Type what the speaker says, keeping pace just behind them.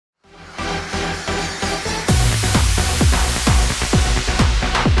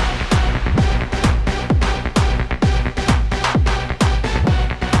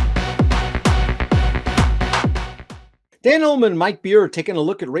Dan Illman, Mike Beer taking a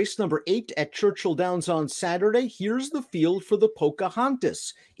look at race number 8 at Churchill Downs on Saturday. Here's the field for the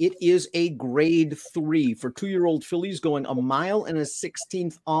Pocahontas. It is a grade 3 for 2-year-old fillies going a mile and a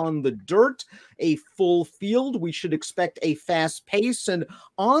 16th on the dirt. A full field. We should expect a fast pace. And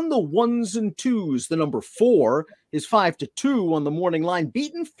on the 1s and 2s, the number 4 is 5-2 on the morning line.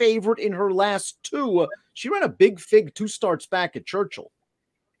 Beaten favorite in her last 2. She ran a big fig 2 starts back at Churchill.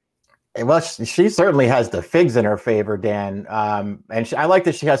 Well, she certainly has the figs in her favor, Dan. And I like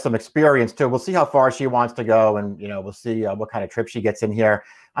that she has some experience too. We'll see how far she wants to go, and we'll see what kind of trip she gets in here.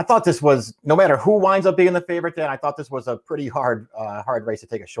 I thought this was, no matter who winds up being the favorite, Dan, I thought this was a pretty hard race to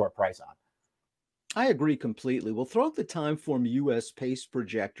take a short price on. I agree completely. We'll throw out the Timeform US pace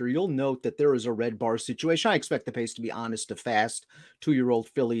projector. You'll note that there is a red bar situation. I expect the pace to be honest to fast. 2-year-old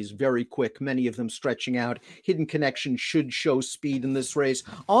fillies, very quick, many of them stretching out. Hidden Connection should show speed in this race.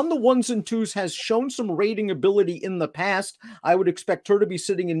 On the 1s and 2s, has shown some rating ability in the past. I would expect her to be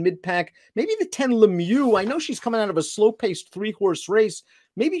sitting in mid-pack. Maybe the 10 Lemieux. I know she's coming out of a slow-paced 3-horse race.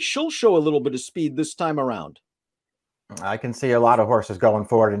 Maybe she'll show a little bit of speed this time around. I can see a lot of horses going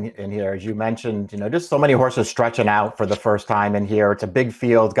forward in here. As you mentioned, just so many horses stretching out for the first time in here. It's a big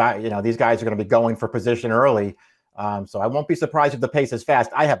field. These guys are going to be going for position early. So I won't be surprised if the pace is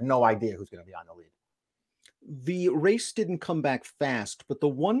fast. I have no idea who's going to be on the lead. The race didn't come back fast, but the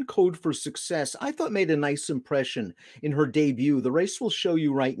one code for success I thought made a nice impression in her debut. The race will show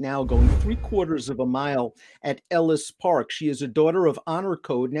you right now, going 3/4 of a mile at Ellis Park. She is a daughter of Honor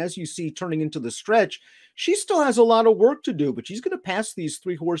Code, and as you see turning into the stretch, she still has a lot of work to do, but she's going to pass these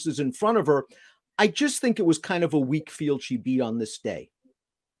 3 horses in front of her. I just think it was kind of a weak field she beat on this day.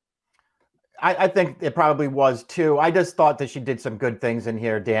 I think it probably was too. I just thought that she did some good things in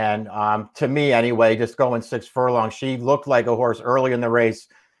here, Dan. To me, anyway, just going 6 furlongs, she looked like a horse early in the race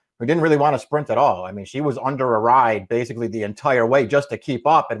who didn't really want to sprint at all. I mean, she was under a ride basically the entire way just to keep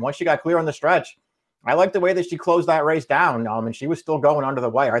up. And once she got clear on the stretch, I like the way that she closed that race down. And she was still going under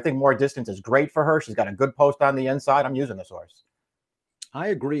the wire. I think more distance is great for her. She's got a good post on the inside. I'm using this horse. I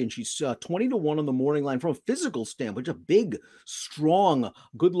agree, and she's 20-1 on the morning line from a physical standpoint. A big, strong,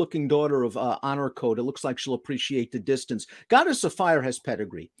 good-looking daughter of Honor Code. It looks like she'll appreciate the distance. Goddess of Fire has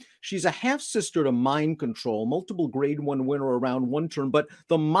pedigree. She's a half-sister to Mind Control, multiple Grade 1 winner around 1 turn, but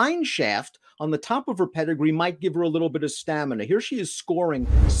the Mine Shaft on the top of her pedigree might give her a little bit of stamina. Here she is scoring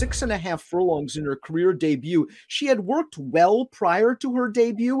 6.5 furlongs in her career debut. She had worked well prior to her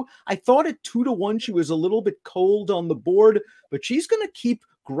debut. I thought at 2-1 she was a little bit cold on the board, but she's going to keep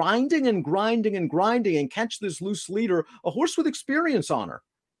grinding and grinding and grinding and catch this loose leader, a horse with experience on her.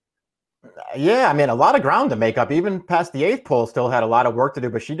 Yeah, I mean, a lot of ground to make up. Even past the 8th pole, still had a lot of work to do,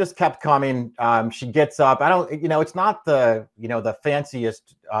 but she just kept coming. She gets up. It's not the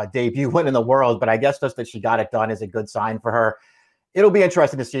fanciest debut win in the world, but I guess just that she got it done is a good sign for her. It'll be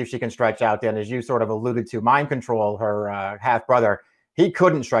interesting to see if she can stretch out. Then, as you sort of alluded to, Mind Control, her half brother, he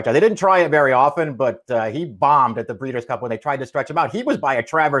couldn't stretch out. They didn't try it very often, but he bombed at the Breeders' Cup when they tried to stretch him out. He was by a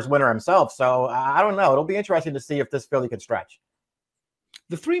Travers winner himself. So I don't know. It'll be interesting to see if this filly can stretch.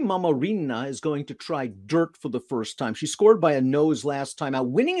 The 3 Mama Rina is going to try dirt for the first time. She scored by a nose last time out,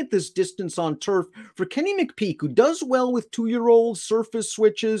 winning at this distance on turf for Kenny McPeak, who does well with 2-year-old surface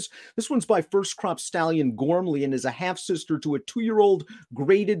switches. This one's by first crop stallion Gormley and is a half-sister to a 2-year-old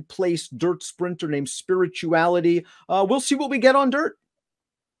graded place dirt sprinter named Spirituality. We'll see what we get on dirt.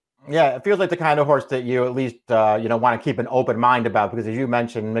 Yeah, it feels like the kind of horse that you at least, want to keep an open mind about, because as you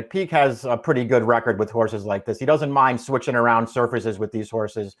mentioned, McPeak has a pretty good record with horses like this. He doesn't mind switching around surfaces with these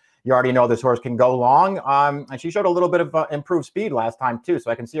horses. You already know this horse can go long, and she showed a little bit of improved speed last time too, so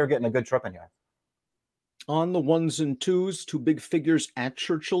I can see her getting a good trip in here. On the 1s and 2s, 2 big figures at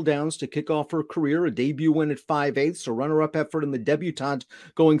Churchill Downs to kick off her career. A debut win at 5/8, a runner-up effort in the debutante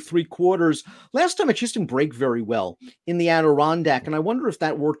going 3/4. Last time it just didn't break very well in the Adirondack, and I wonder if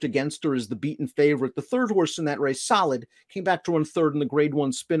that worked against her as the beaten favorite. The 3rd horse in that race, Solid, came back to run 3rd in the Grade 1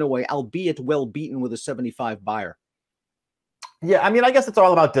 spinaway, albeit well beaten with a 75 buyer. Yeah, I mean, I guess it's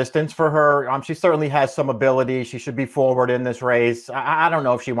all about distance for her. She certainly has some ability. She should be forward in this race. I don't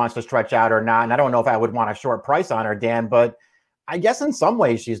know if she wants to stretch out or not, and I don't know if I would want a short price on her, Dan, but I guess in some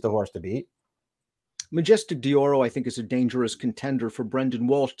ways she's the horse to beat. Majestic Dioro, I think, is a dangerous contender for Brendan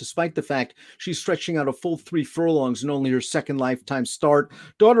Walsh, despite the fact she's stretching out a full 3 furlongs in only her 2nd lifetime start.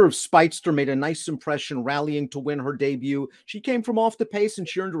 Daughter of Speitster made a nice impression rallying to win her debut. She came from off the pace and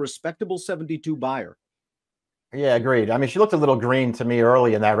she earned a respectable 72 buyer. Yeah, agreed. I mean, she looked a little green to me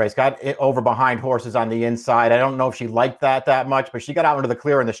early in that race. Got over behind horses on the inside. I don't know if she liked that much, but she got out into the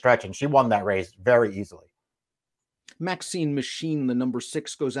clear in the stretch, and she won that race very easily. Maxine Machine, the number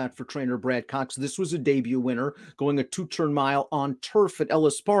 6, goes out for trainer Brad Cox. This was a debut winner, going a 2-turn mile on turf at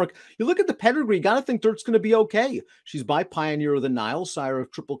Ellis Park. You look at the pedigree, got to think Dirt's going to be okay. She's by Pioneer of the Nile, sire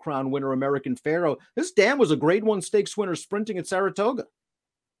of Triple Crown winner American Pharaoh. This dam was a Grade 1 stakes winner sprinting at Saratoga.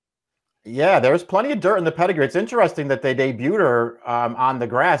 Yeah, there's plenty of dirt in the pedigree. It's interesting that they debuted her on the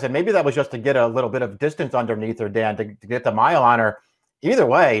grass, and maybe that was just to get a little bit of distance underneath her, Dan, to get the mile on her. Either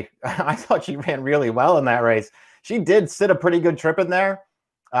way, I thought she ran really well in that race. She did sit a pretty good trip in there,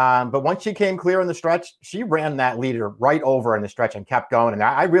 but once she came clear in the stretch, she ran that leader right over in the stretch and kept going, and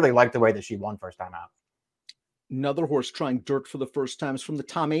I really liked the way that she won first time out. Another horse trying dirt for the first time is from the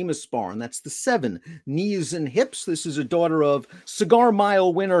Tom Amoss barn. That's the 7, Knees and Hips. This is a daughter of Cigar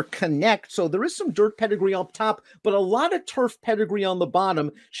Mile winner Connect. So there is some dirt pedigree up top, but a lot of turf pedigree on the bottom.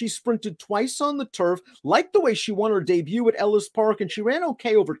 She sprinted twice on the turf, liked the way she won her debut at Ellis Park, and she ran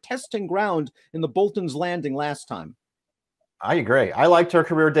okay over testing ground in the Bolton's Landing last time. I agree. I liked her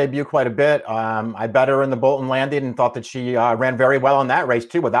career debut quite a bit. I bet her in the Bolton Landing and thought that she ran very well in that race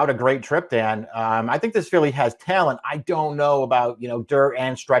too, without a great trip, Dan. I think this filly has talent. I don't know about, dirt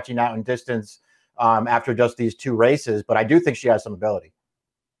and stretching out in distance after just these 2 races, but I do think she has some ability.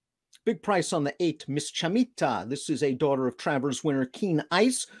 Big price on the 8, Miss Chamita. This is a daughter of Travers winner Keen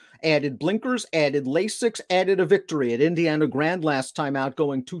Ice. Added blinkers, added Lasix, added a victory at Indiana Grand last time out,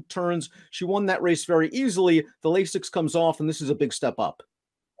 going 2 turns. She won that race very easily. The Lasix comes off, and this is a big step up.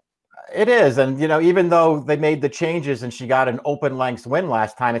 It is. And, even though they made the changes and she got an open length win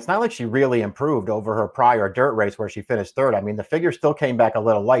last time, it's not like she really improved over her prior dirt race where she finished 3rd. I mean, the figure still came back a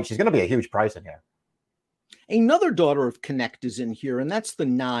little light. She's going to be a huge price in here. Another daughter of Connect is in here, and that's the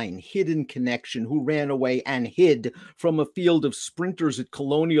 9, Hidden Connection, who ran away and hid from a field of sprinters at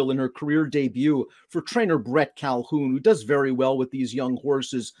Colonial in her career debut for trainer Brett Calhoun, who does very well with these young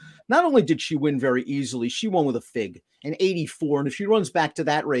horses. Not only did she win very easily, she won with a fig, an 84, and if she runs back to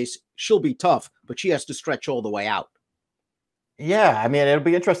that race, she'll be tough, but she has to stretch all the way out. Yeah, I mean, it'll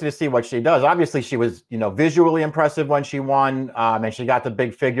be interesting to see what she does. Obviously, she was, visually impressive when she won, and she got the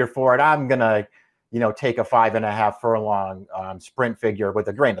big figure for it. I'm going to take a 5.5 furlong sprint figure with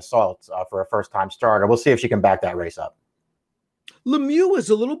a grain of salt for a first-time starter. We'll see if she can back that race up. Lemieux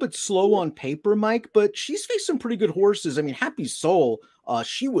is a little bit slow on paper, Mike, but she's faced some pretty good horses. I mean, Happy Soul,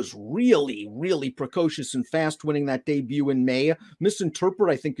 she was really, really precocious and fast winning that debut in May.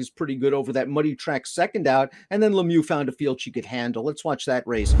 Misinterpret, I think, is pretty good over that muddy track second out. And then Lemieux found a field she could handle. Let's watch that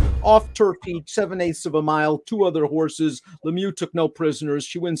race. Off turf heat, 7/8 of a mile, 2 other horses. Lemieux took no prisoners.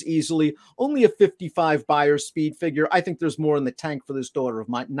 She wins easily. Only a 55 buyer speed figure. I think there's more in the tank for this daughter of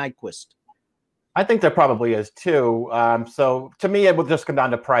Nyquist. I think there probably is too. So to me, it will just come down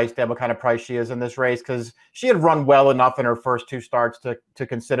to price, Dan, what kind of price she is in this race, because she had run well enough in her first 2 starts to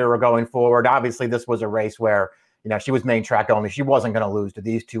consider her going forward. Obviously, this was a race where, she was main track only. She wasn't going to lose to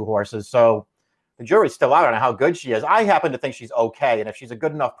these 2 horses. So the jury's still out on how good she is. I happen to think she's okay. And if she's a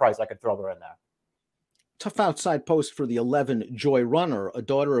good enough price, I could throw her in there. Tough outside post for the 11, Joy Runner, a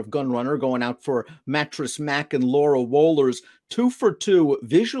daughter of Gun Runner, going out for Mattress Mac and Laura Wohlers. 2 for 2,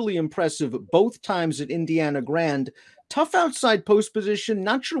 visually impressive both times at Indiana Grand. Tough outside post position.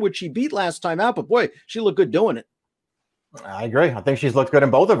 Not sure what she beat last time out, but boy, she looked good doing it. I agree. I think she's looked good in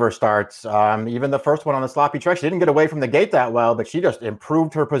both of her starts. Even the first one on the sloppy track, she didn't get away from the gate that well, but she just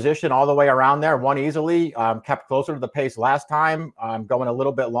improved her position all the way around there, won easily, kept closer to the pace last time, going a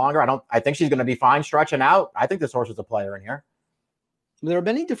little bit longer. I think she's going to be fine stretching out. I think this horse is a player in here. There are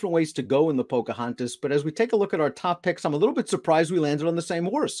many different ways to go in the Pocahontas, but as we take a look at our top picks, I'm a little bit surprised we landed on the same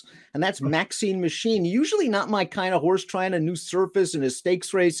horse, and that's Maxine Machine. Usually not my kind of horse, trying a new surface in a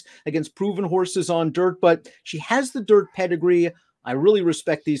stakes race against proven horses on dirt, but she has the dirt pedigree. I really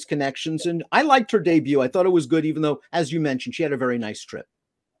respect these connections, and I liked her debut. I thought it was good, even though, as you mentioned, she had a very nice trip.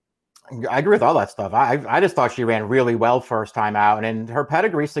 I agree with all that stuff. I just thought she ran really well first time out, and her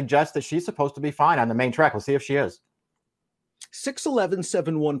pedigree suggests that she's supposed to be fine on the main track. We'll see if she is.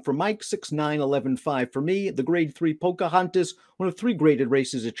 6-11-7-1 for Mike, 6-9-11-5 for me. The grade 3 Pocahontas, one of 3 graded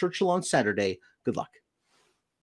races at Churchill on Saturday. Good luck.